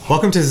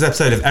Welcome to this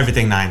episode of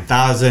Everything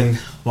 9000.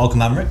 Welcome,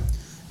 Amrit.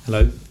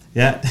 Hello.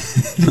 Yeah.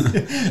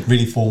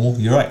 Really formal.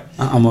 You're right.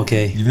 I'm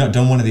okay. You've not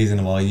done one of these in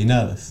a while. Are you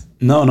nervous?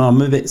 No,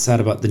 I'm a bit sad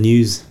about the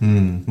news.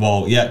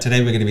 Well, yeah, today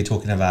we're going to be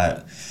talking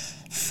about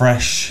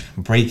fresh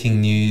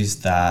breaking news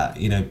that,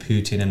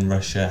 Putin and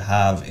Russia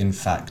have, in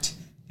fact,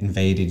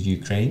 invaded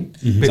Ukraine.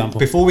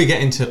 Before we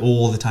get into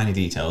all the tiny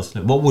details,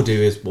 what we'll do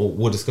is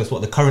we'll discuss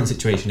what the current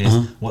situation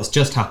is, what's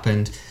just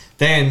happened.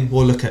 Then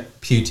we'll look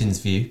at Putin's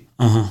view.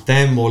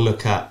 Then we'll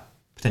look at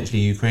potentially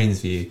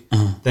Ukraine's view.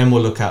 Then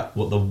we'll look at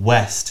what the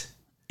West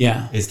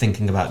is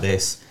thinking about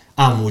this.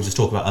 And we'll just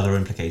talk about other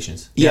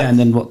implications. And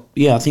then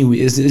I think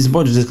it's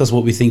important to discuss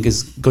what we think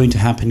is going to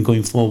happen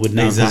going forward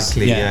now.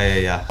 Exactly.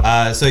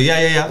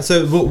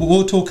 So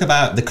we'll talk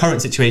about the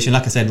current situation.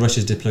 Like I said,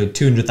 Russia's deployed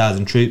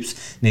 200,000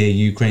 troops near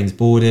Ukraine's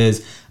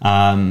borders.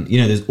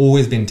 There's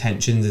always been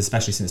tensions,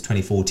 especially since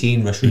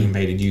 2014. Russia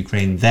invaded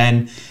Ukraine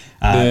then.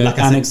 The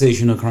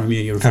annexation of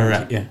Crimea, you're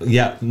referring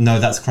to. No,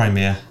 that's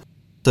Crimea.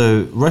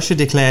 So Russia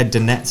declared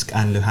Donetsk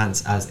and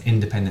Luhansk as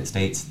independent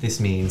states. This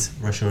means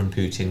Russia and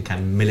Putin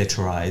can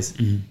militarize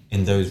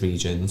in those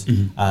regions.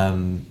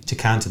 To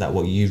counter that,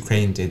 what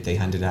Ukraine did, they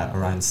handed out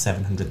around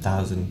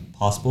 700,000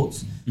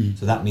 passports.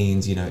 So that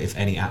means, if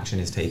any action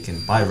is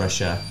taken by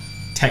Russia,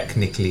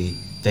 technically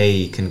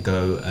they can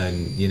go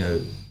and,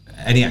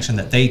 any action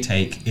that they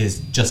take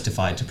is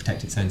justified to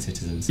protect its own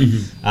citizens.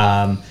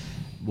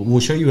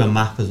 We'll show you a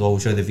map as well. We'll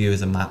show the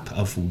viewers a map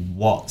of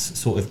what's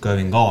sort of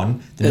going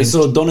on.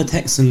 So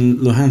Donetsk and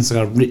Luhansk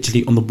are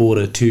literally on the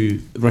border to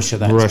Russia.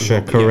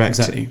 Russia, correct.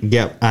 Yeah, exactly.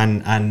 Yep.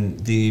 And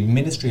the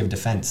Ministry of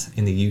Defence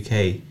in the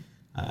UK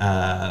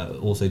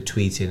also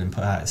tweeted and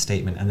put out a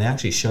statement, and they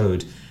actually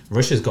showed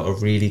Russia's got a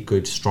really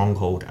good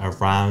stronghold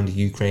around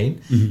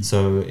Ukraine.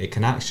 So it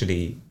can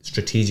actually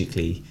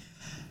strategically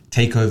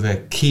take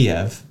over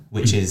Kiev,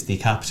 which is the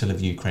capital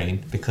of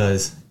Ukraine,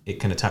 because it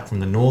can attack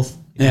from the north.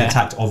 It can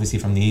attack obviously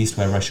from the east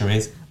where Russia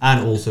is,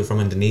 and also from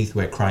underneath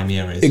where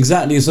Crimea is.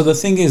 Exactly. So the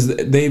thing is,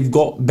 they've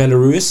got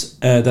Belarus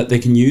that they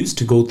can use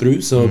to go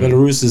through. So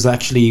Belarus is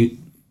actually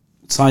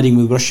siding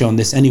with Russia on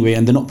this anyway,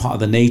 and they're not part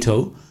of the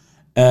NATO.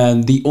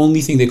 The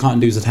only thing they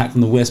can't do is attack from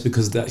the west,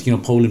 because that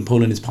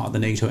Poland is part of the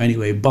NATO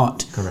anyway.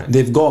 But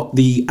they've got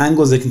the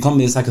angles they can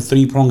come. It's like a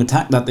three-pronged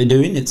attack that they're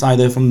doing. It's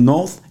either from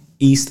north,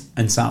 east,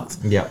 and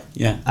south. Yeah.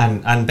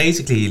 And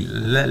basically,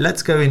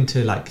 let's go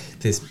into like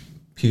this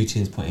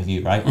Putin's point of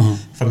view, right?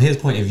 From his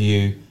point of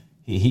view,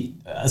 he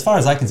as far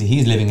as I can see,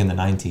 he's living in the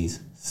 90s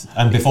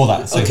and before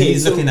that. So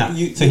he's looking at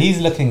it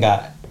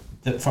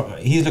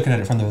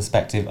from the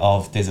perspective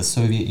of there's a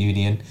Soviet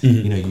Union.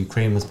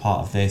 Ukraine was part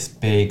of this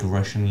big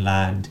Russian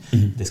land,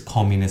 this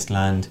communist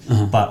land.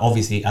 But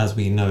obviously, as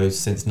we know,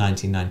 since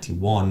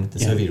 1991, the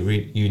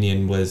Soviet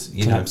Union was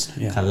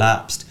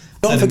collapsed.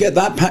 Don't forget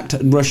that pact,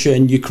 Russia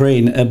and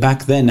Ukraine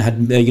back then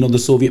had the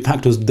Soviet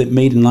pact was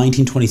made in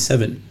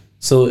 1927.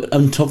 So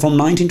from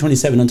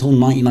 1927 until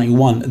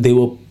 1991, they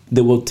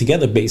were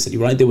together basically,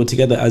 right? They were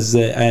together as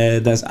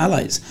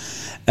allies.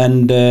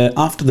 And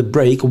after the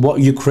break, what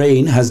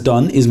Ukraine has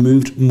done is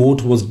moved more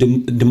towards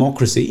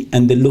democracy,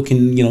 and they're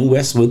looking,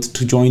 westwards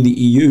to join the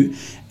EU.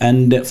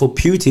 And for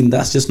Putin,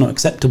 that's just not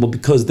acceptable,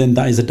 because then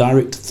that is a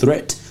direct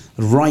threat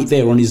right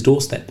there on his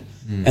doorstep.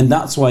 And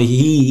that's why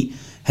he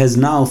has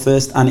now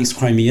first annexed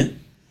Crimea.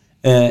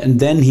 And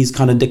then he's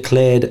kind of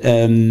declared,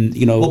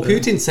 Well,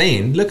 Putin's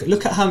saying,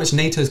 look at how much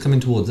NATO's coming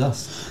towards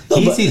us.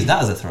 He sees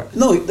that as a threat.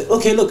 No,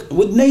 okay, look,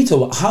 with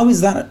NATO, how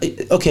is that?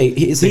 Okay,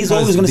 he's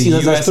always going to see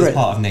that as a threat. The US is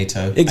part of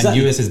NATO, and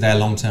US is their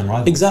long-term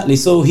rival. Exactly.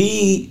 So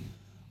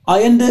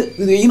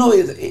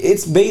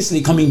it's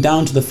basically coming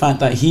down to the fact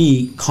that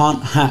he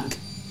can't hack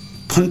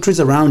countries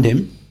around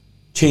him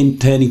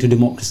turning to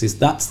democracies.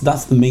 That's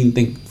the main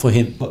thing for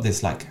him. Got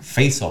this like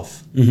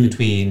face-off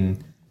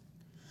between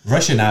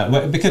Russia now,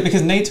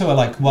 because NATO are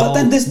like, well, but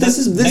then this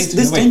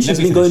tension's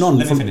been going on.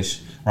 Let me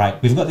finish.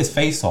 Right, we've got this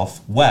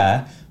face-off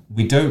where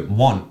we don't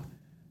want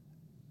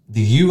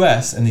the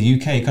US and the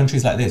UK,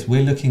 countries like this.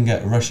 We're looking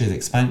at Russia's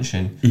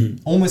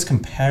expansion, almost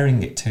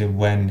comparing it to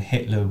when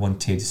Hitler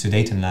wanted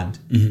Sudetenland.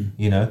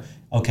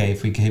 Okay,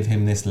 if we give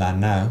him this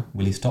land now,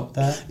 will he stop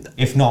there?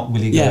 If not,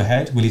 will he go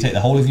ahead? Will he take the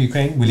whole of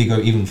Ukraine? Will he go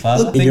even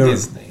further? The thing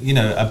is,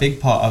 a big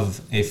part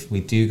of, if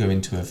we do go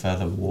into a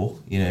further war,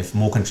 if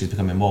more countries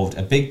become involved,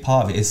 a big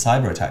part of it is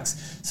cyber attacks.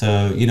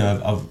 So,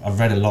 I've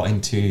read a lot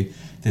into,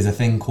 there's a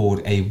thing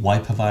called a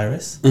wiper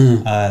virus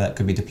that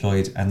could be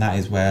deployed, and that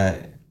is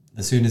where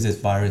as soon as this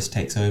virus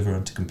takes over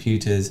onto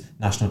computers,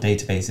 national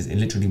databases, it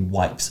literally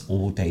wipes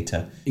all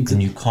data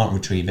and you can't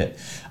retrieve it.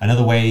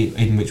 Another way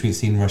in which we've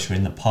seen Russia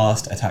in the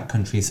past attack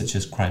countries such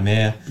as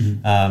Crimea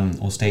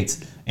or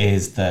states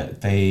is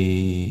that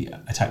they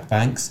attack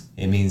banks.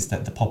 It means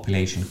that the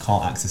population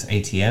can't access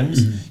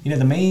ATMs.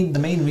 The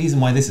main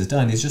reason why this is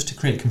done is just to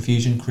create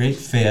confusion, create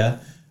fear,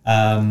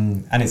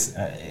 And it's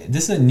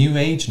this is a new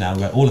age now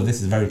where all of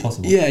this is very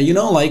possible. Yeah, you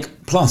know,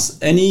 like plus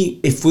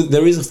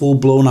there is a full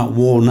blown out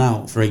war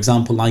now, for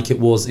example, like it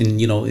was in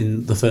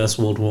in the First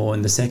World War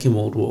and the Second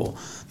World War,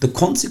 the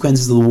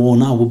consequences of the war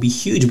now will be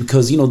huge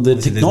because the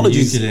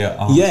technology. Nuclear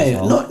arms as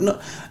well.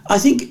 No, I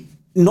think.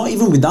 Not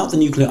even without the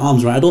nuclear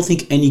arms, right? I don't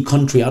think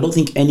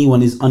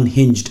anyone is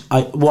unhinged.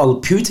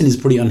 Putin is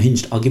pretty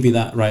unhinged. I'll give you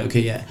that, right? Okay,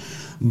 yeah.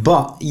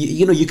 But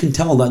you can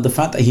tell that the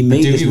fact that he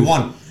made. Do you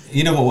want?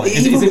 You know what?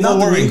 Is it more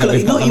worrying that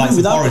we've got the likes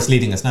of Boris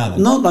leading us now?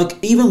 Then? No,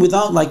 like even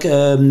without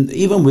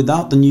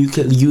the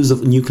nuclear use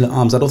of nuclear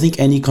arms, I don't think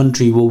any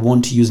country will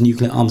want to use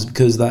nuclear arms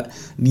because that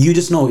you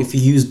just know if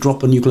you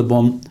drop a nuclear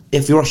bomb,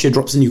 if Russia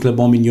drops a nuclear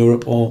bomb in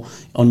Europe or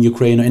on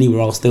Ukraine or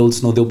anywhere else, they'll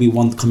just know there'll be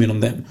one coming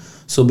on them.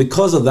 So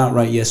because of that,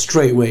 right, yeah,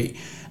 straight away,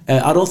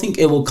 I don't think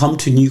it will come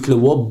to nuclear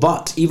war.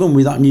 But even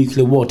without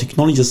nuclear war,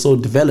 technology is so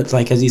developed.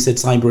 Like as you said,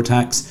 cyber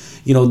attacks.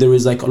 There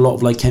is like a lot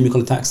of like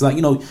chemical attacks. Like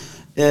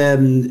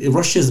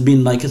Russia's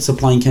been like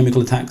supplying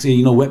chemical attacks.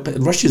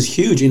 Russia's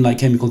huge in like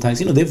chemical attacks.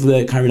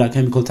 They've carried out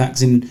chemical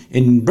attacks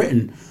in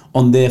Britain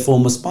on their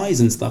former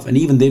spies and stuff, and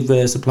even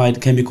they've supplied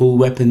chemical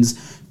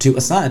weapons to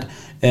Assad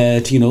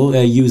to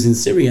use in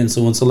Syria and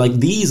so on. So like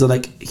these are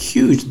like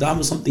huge. That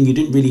was something you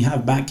didn't really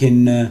have back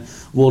in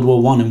World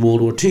War One and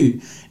World War Two.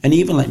 And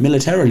even like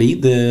militarily,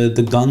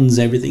 the guns,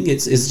 everything,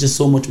 it's just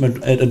so much more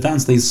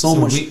advanced. There's so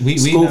much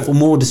scope for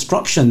more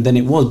destruction than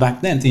it was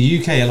back then. The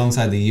UK,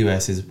 alongside the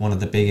US, is one of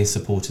the biggest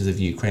supporters of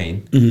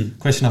Ukraine.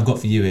 Question I've got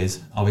for you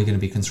is: are we going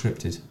to be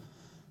conscripted?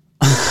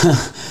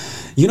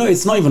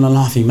 It's not even a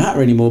laughing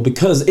matter anymore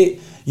because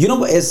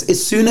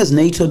as soon as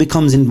NATO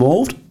becomes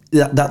involved,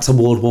 that's a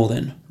world war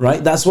then,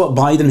 right? That's what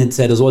Biden had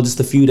said as well just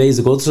a few days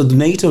ago. So the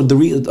NATO,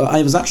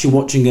 I was actually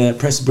watching a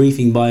press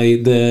briefing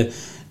by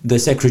the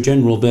Secretary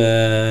General of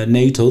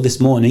NATO this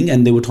morning,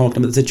 and they were talking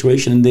about the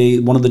situation,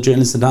 and one of the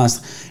journalists had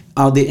asked,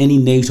 are there any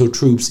NATO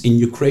troops in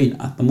Ukraine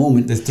at the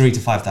moment? There's 3,000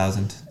 to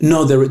 5,000.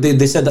 No,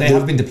 they said that they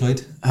have been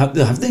deployed.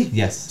 Have they?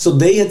 Yes. So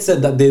they had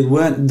said that they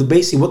weren't.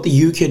 Basically, what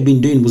the UK had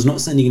been doing was not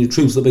sending any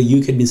troops, but the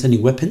UK had been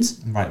sending weapons.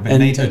 Right, but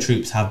NATO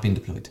troops have been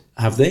deployed.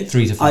 Have they?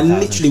 3,000 to 5,000. I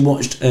literally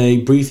watched a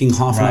briefing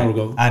half an hour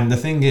ago. And the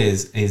thing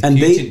is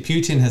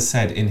Putin has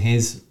said in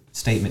his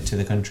statement to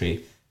the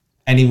country,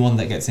 anyone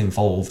that gets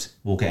involved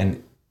will get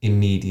an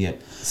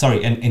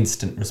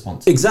instant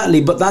response.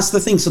 Exactly, but that's the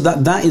thing. So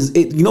that is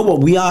it. You know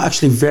what? We are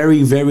actually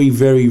very, very,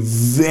 very,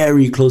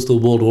 very close to a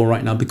world war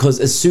right now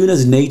because as soon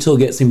as NATO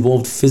gets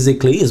involved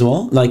physically as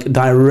well, like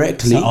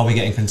directly. So are we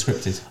getting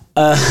conscripted?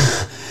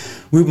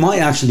 We might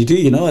actually do.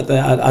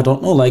 I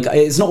don't know. Like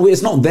it's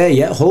not there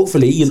yet.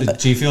 Hopefully, So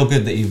do you feel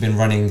good that you've been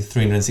running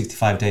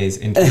 365 days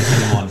in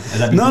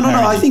 2021? No.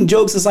 I think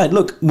jokes aside,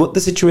 look, what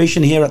the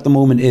situation here at the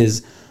moment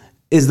is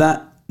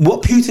that.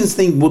 What Putin's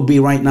thing would be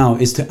right now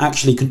is to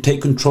actually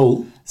take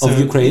control of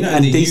Ukraine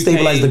and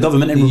destabilize the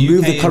government and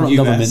remove the current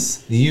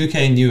government. The UK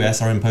and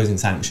US are imposing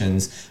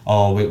sanctions.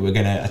 We're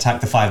going to attack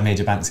the 5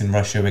 major banks in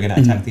Russia. We're going to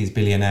attack these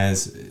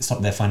billionaires,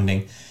 stop their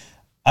funding.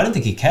 I don't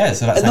think he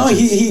cares about sanctions.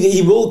 No,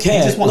 he will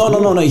care.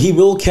 No. He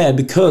will care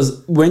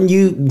because when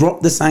you drop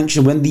the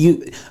sanction,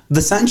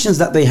 the sanctions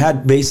that they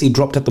had basically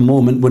dropped at the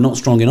moment were not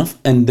strong enough,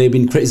 and they've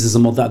been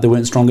criticism of that they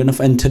weren't strong enough.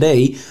 And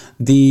today,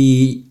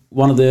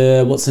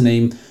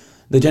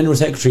 the General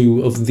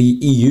Secretary of the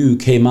EU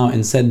came out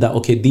and said that,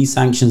 okay, these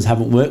sanctions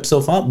haven't worked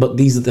so far, but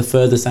these are the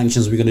further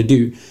sanctions we're going to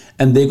do.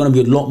 And they're going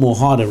to be a lot more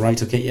harder,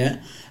 right? Okay, yeah.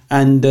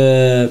 And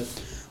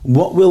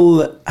what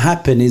will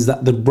happen is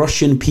that the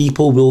Russian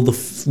people will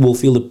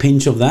feel the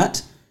pinch of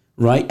that,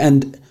 right?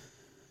 And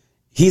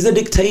he's a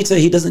dictator.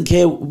 He doesn't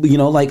care,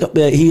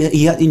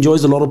 he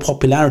enjoys a lot of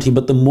popularity.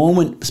 But the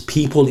moment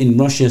people in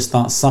Russia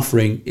start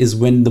suffering is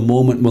when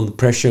the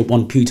pressure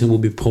on Putin will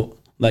be put.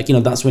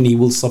 That's when he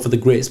will suffer the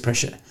greatest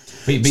pressure.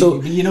 But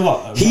you know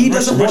what?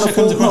 Russia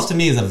comes across to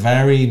me as a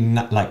very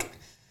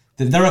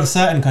there are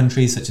certain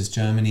countries such as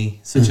Germany,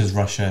 such as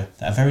Russia,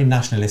 that are very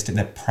nationalistic.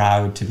 They're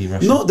proud to be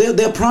Russian. No,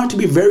 they're proud to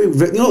be very,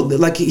 very.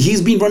 Like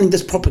he's been running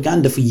this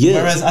propaganda for years.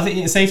 Whereas I think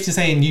it's safe to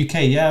say in UK,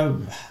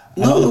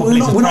 we're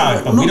not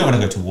proud, but we don't want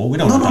to go to war. We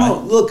don't want to die.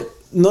 Look.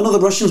 None of the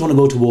Russians want to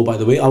go to war, by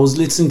the way. I was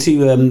listening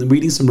to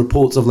reading some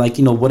reports of what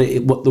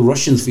the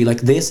Russians feel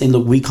like. They're saying,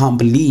 look, we can't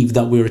believe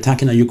that we're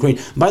attacking Ukraine.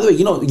 By the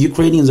way,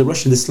 Ukrainians and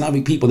Russians, the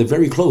Slavic people, they're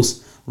very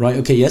close, right?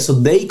 Okay, yeah. So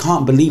they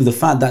can't believe the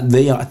fact that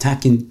they are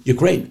attacking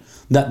Ukraine,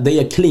 that they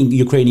are killing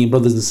Ukrainian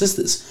brothers and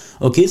sisters.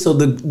 Okay, so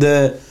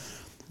the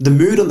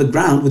mood on the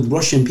ground with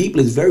Russian people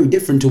is very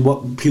different to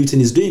what Putin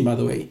is doing, by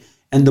the way.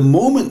 And the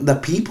moment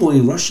that people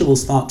in Russia will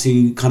start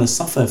to kind of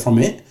suffer from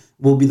it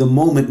will be the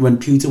moment when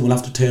Putin will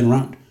have to turn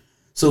around.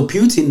 So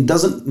Putin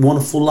doesn't want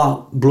a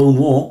full-out blown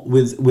war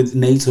with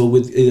NATO,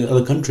 with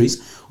other countries.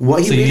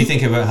 You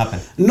think it won't happen?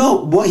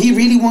 No, what he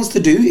really wants to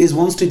do is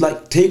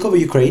take over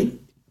Ukraine,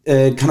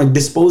 kind of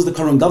dispose the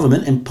current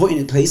government and put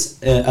in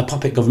place a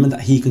puppet government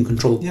that he can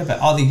control. Yeah, but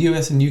are the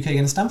US and UK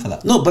going to stand for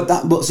that? No,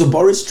 so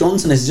Boris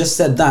Johnson has just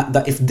said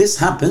that if this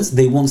happens,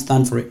 they won't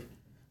stand for it.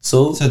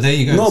 So there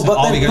you go. No,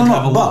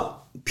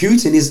 but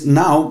Putin is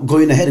now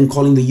going ahead and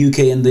calling the UK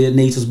and the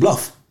NATO's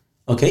bluff.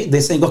 Okay,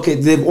 they're saying, okay,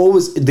 they've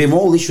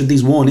all issued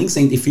these warnings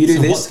saying if you do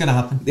So this, what's going to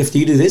happen? if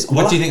you do this,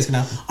 What do you think is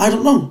going to happen? I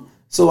don't know.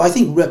 So I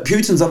think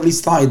Putin's already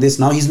started this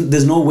now.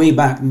 There's no way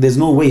back. There's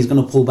no way he's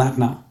going to pull back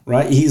now,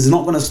 right? He's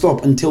not going to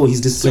stop until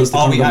he's displaced. So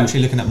are we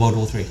actually looking at World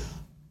War III?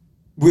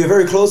 We're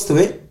very close to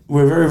it.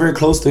 We're very, very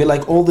close to it.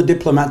 Like all the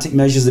diplomatic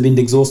measures have been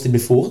exhausted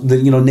before.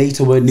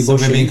 NATO were negotiating.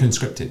 So we're being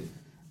conscripted.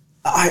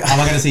 Am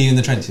I going to see you in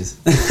the trenches?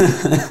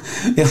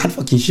 Yeah, I'd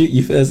fucking shoot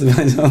you first if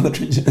I was on the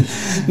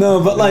trenches.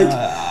 No, but like,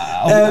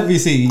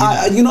 obviously,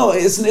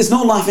 it's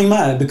no laughing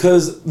matter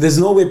because there's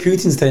no way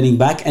Putin's turning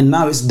back, and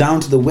now it's down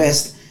to the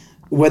West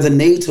whether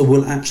NATO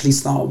will actually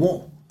start a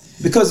war.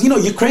 Because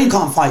Ukraine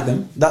can't fight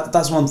them.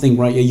 That's one thing,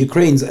 right? Yeah,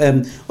 Ukraine's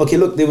okay.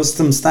 Look, there was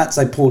some stats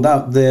I pulled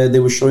out. They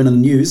were showing on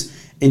the news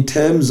in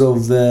terms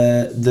of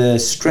the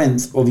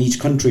strength of each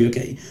country.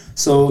 Okay,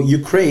 so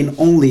Ukraine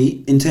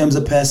only in terms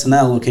of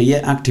personnel. Okay,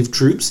 yeah, active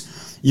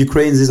troops.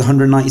 Ukraine's is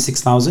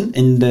 196,000,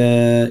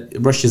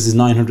 and Russia's is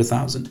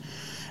 900,000,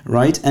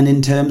 right? And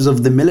in terms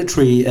of the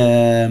military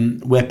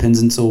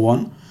weapons and so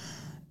on,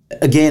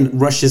 again,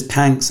 Russia's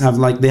tanks have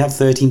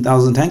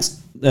 13,000 tanks.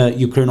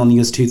 Ukraine only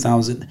has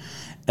 2,000.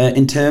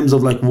 In terms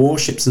of like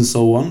warships and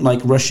so on,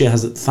 like Russia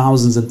has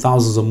thousands and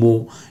thousands or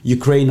more.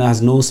 Ukraine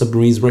has no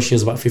submarines. Russia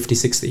has about 50,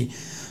 60.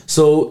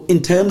 So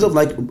in terms of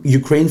like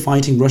Ukraine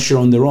fighting Russia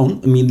on their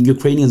own, I mean,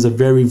 Ukrainians are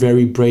very,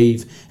 very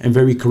brave and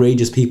very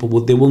courageous people.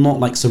 They will not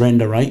like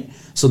surrender, right?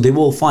 So they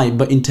will fight.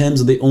 But in terms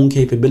of their own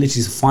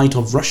capabilities to fight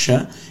off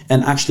Russia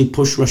and actually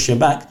push Russia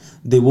back,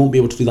 they won't be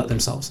able to do that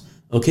themselves.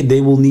 Okay,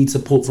 they will need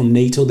support from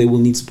NATO. They will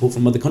need support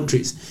from other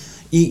countries.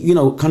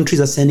 Countries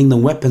are sending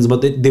them weapons,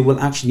 but they will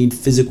actually need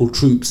physical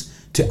troops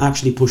to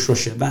actually push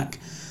Russia back.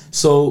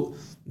 So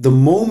the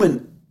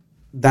moment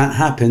that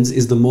happens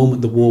is the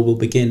moment the war will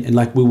begin, and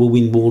like we will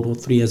win World War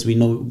III as we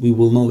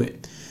will know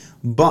it.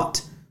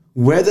 But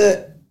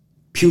whether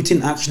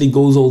Putin actually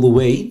goes all the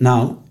way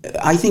now,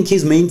 I think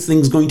his main thing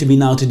is going to be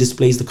now to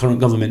displace the current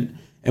government.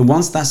 And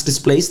once that's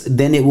displaced,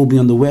 then it will be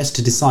on the West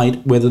to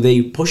decide whether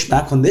they push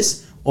back on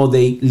this or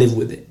they live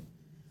with it.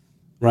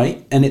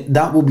 Right? And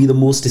that will be the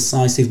most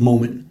decisive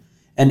moment.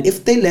 And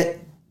if they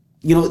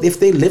if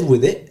they live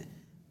with it,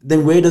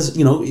 then where does,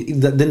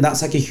 then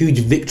that's like a huge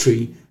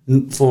victory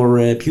for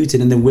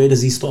Putin. And then where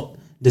does he stop?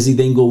 Does he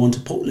then go on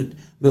to Poland?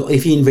 Well,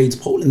 if he invades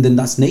Poland, then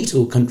that's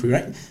NATO country,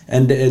 right?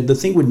 And the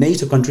thing with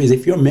NATO countries,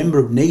 if you're a member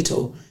of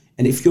NATO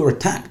and if you're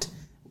attacked,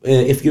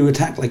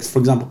 like, for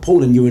example,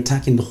 Poland, you're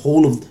attacking the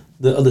whole of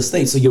the other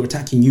states. So you're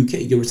attacking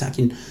UK, you're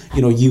attacking,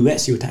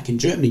 US, you're attacking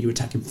Germany, you're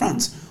attacking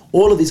France.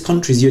 All of these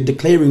countries, you're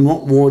declaring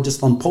not war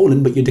just on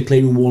Poland, but you're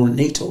declaring war on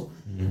NATO,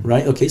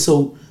 right? Okay,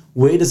 so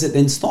where does it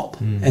then stop?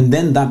 And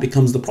then that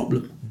becomes the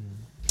problem.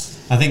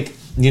 I think,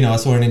 I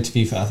saw an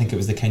interview for, I think it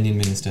was the Kenyan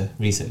minister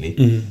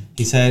recently.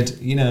 He said,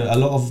 a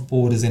lot of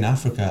borders in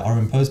Africa are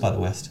imposed by the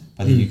West,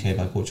 by the UK,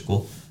 by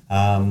Portugal.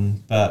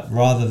 But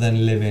rather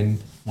than live in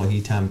what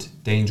he termed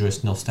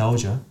dangerous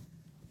nostalgia,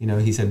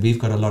 he said, we've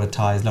got a lot of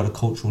ties, a lot of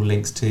cultural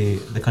links to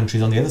the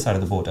countries on the other side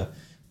of the border.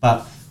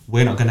 But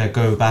we're not going to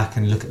go back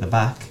and look at the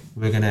back.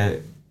 We're going to,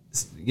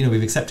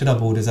 we've accepted our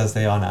borders as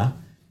they are now.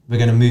 We're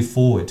going to move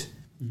forward.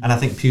 And I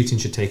think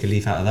Putin should take a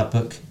leaf out of that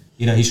book.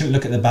 He shouldn't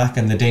look at the back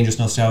and the dangerous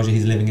nostalgia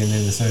he's living in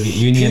the Soviet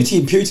Union.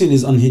 Putin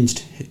is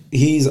unhinged.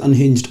 He's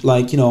unhinged.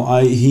 Like,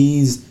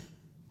 he's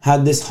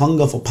had this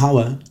hunger for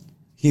power.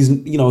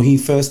 He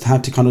first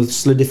had to kind of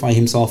solidify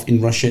himself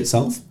in Russia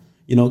itself.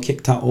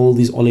 Kicked out all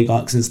these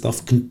oligarchs and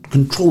stuff.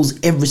 Controls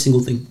every single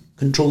thing.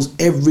 Controls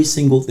every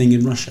single thing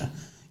in Russia.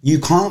 You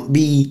can't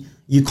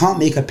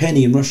make a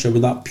penny in Russia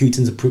without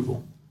Putin's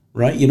approval,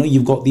 right?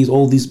 You've got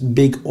all these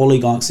big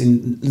oligarchs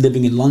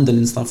living in London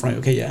and stuff, right?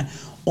 Okay, yeah.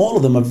 All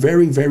of them are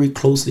very, very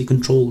closely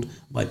controlled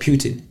by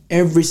Putin.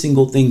 Every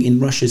single thing in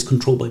Russia is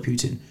controlled by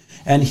Putin.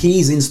 And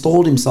he's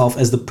installed himself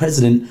as the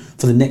president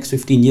for the next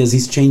 15 years.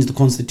 He's changed the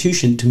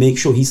constitution to make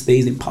sure he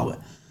stays in power.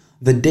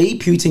 The day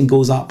Putin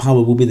goes out of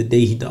power will be the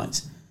day he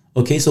dies.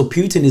 Okay, so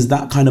Putin is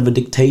that kind of a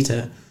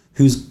dictator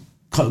who's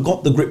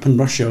got the grip on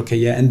Russia, okay,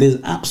 yeah, and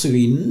there's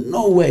absolutely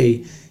no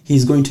way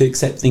he's going to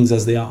accept things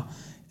as they are.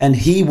 And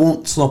he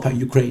won't slop at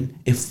Ukraine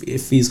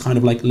if he's kind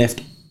of like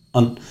left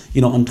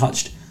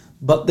untouched.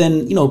 But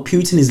then,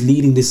 Putin is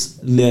leading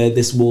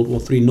this World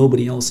War III,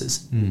 nobody else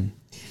is.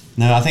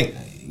 No, I think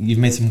you've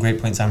made some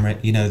great points,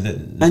 Amrit.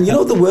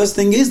 The worst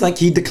thing is, like,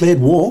 he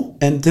declared war,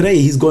 and today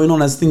he's going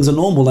on as things are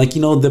normal. Like,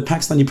 the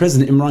Pakistani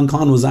president, Imran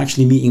Khan, was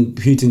actually meeting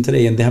Putin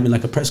today, and they're having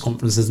like a press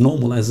conference as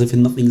normal, as if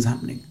nothing's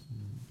happening.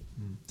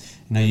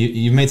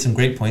 You've made some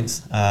great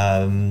points.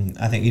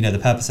 I think, the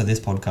purpose of this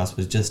podcast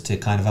was just to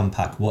kind of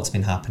unpack what's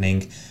been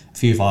happening. A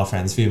few of our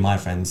friends, a few of my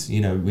friends,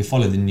 we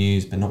follow the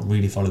news, but not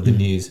really follow the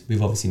news.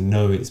 We've obviously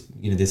know it's,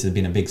 this has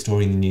been a big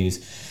story in the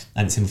news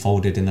and it's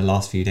unfolded in the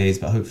last few days.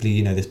 But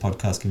hopefully, this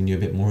podcast giving you a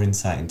bit more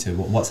insight into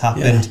what's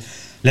happened. Yeah.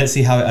 Let's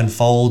see how it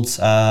unfolds.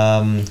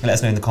 Let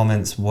us know in the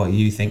comments what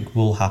you think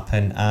will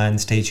happen and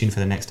stay tuned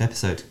for the next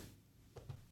episode.